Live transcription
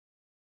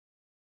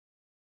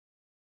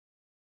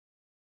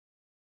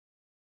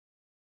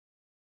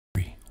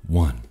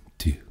1,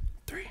 2,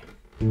 3.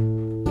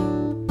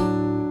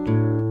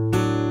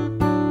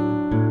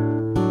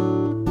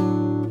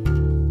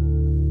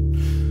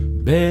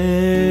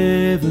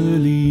 Beverly,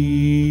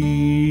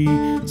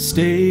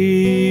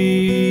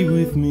 stay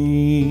with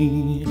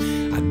me.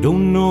 I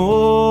don't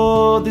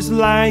know this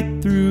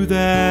light through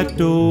that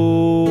door.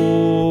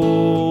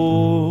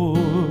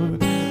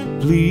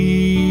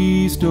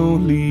 Please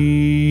don't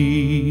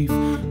leave,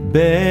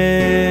 Beverly.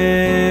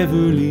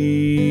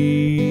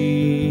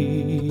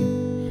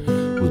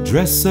 We'll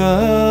dress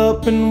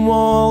up and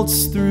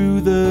waltz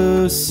through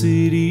the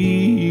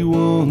city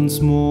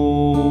once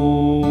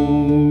more.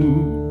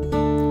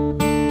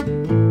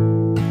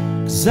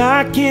 'Cause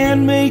I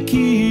can't make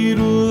it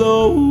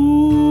alone.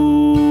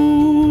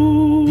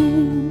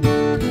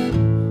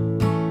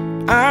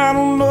 I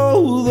don't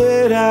know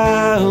that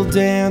I'll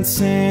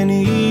dance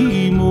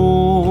anymore,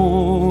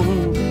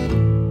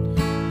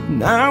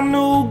 and I'm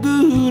no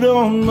good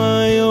on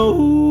my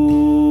own.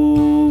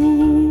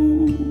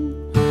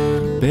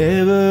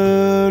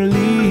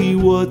 Beverly,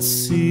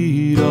 what's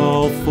it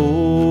all for?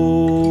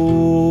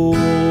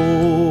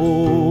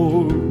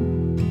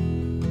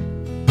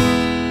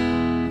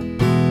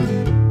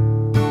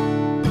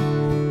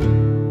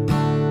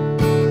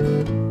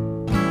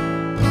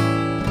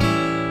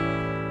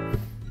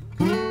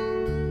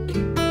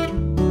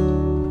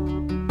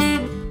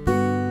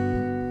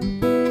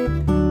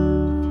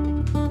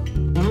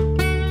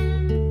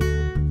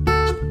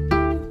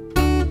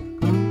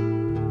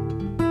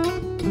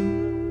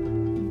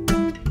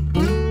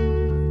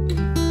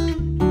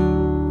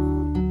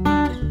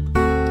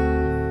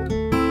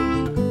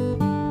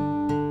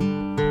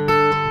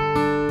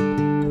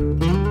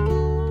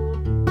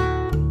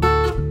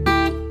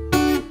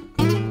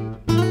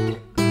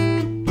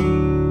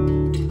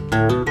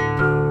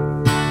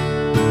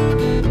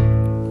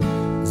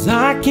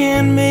 I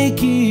can't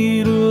make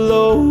it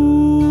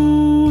alone.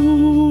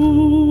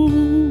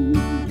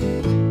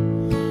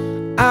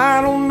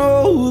 I don't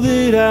know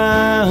that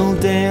I'll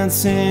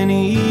dance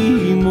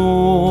anymore,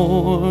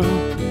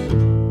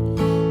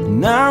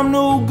 and I'm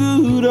no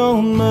good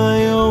on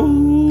my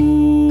own.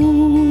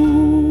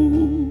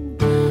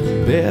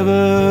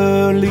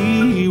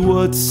 Beverly,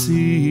 what's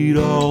it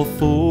all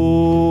for?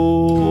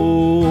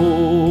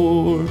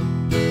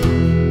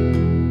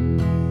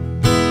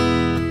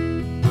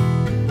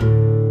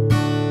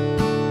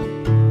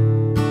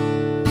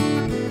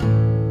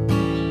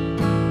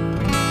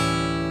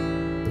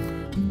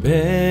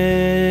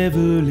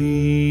 Beverly,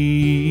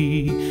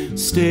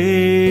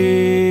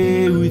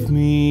 stay with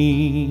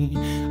me.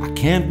 I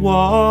can't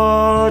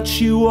watch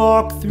you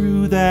walk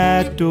through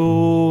that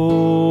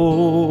door.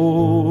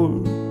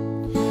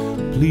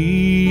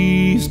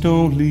 Please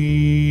don't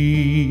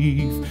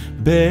leave,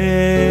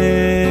 Beverly.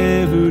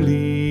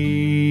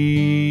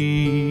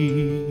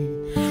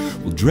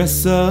 We'll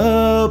dress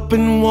up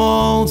and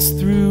waltz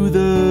through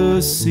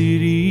the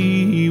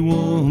city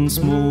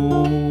once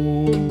more.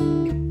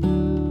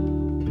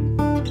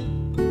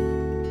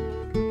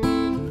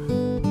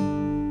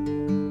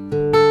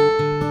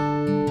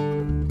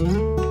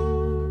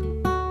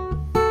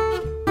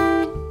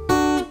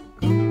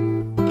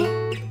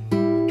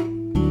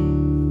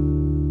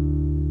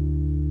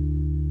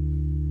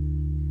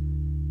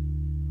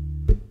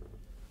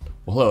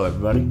 Well, hello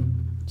everybody.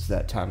 It's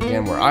that time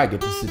again where I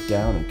get to sit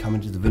down and come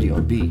into the video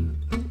and be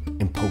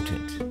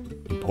impotent.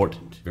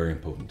 Important. Very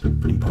impotent.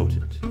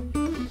 Impotent.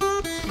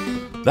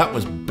 That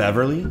was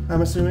Beverly,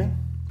 I'm assuming?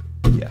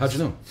 Yes. How'd you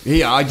know?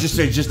 Yeah, it's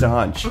just a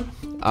hunch.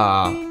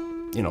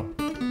 You know,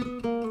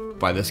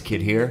 by this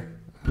kid here.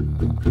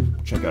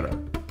 Check out our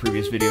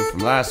previous video from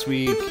last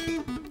week.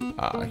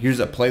 Here's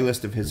a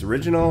playlist of his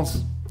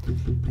originals.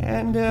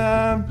 And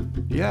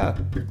yeah,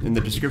 in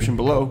the description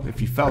below,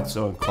 if you felt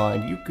so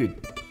inclined, you could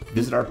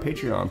visit our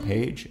Patreon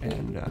page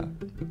and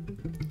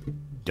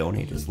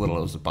donate as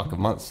little as $1 a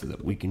month so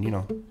that we can, you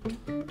know,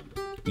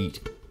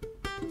 eat.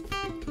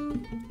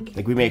 I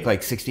think we make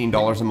like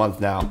 $16 a month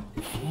now.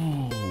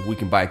 We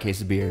can buy a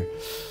case of beer.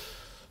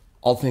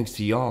 All thanks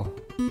to y'all.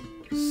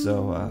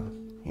 So,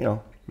 you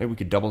know, maybe we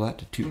could double that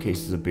to 2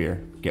 cases of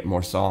beer. Get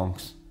more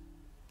songs.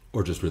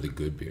 Or just really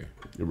good beer.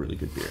 A really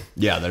good beer.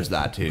 Yeah, there's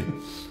that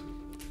too.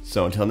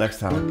 So until next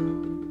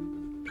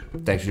time,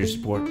 thanks for your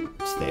support.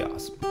 Stay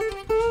awesome.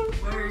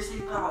 Wear your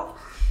seatbelt.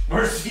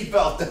 Wear your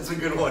seatbelt. That's a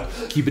good one.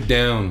 Keep it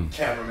down.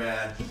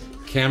 Cameraman.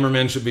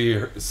 Cameraman should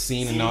be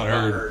seen and not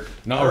heard.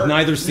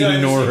 Neither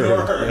seen nor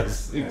heard.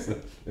 Yes.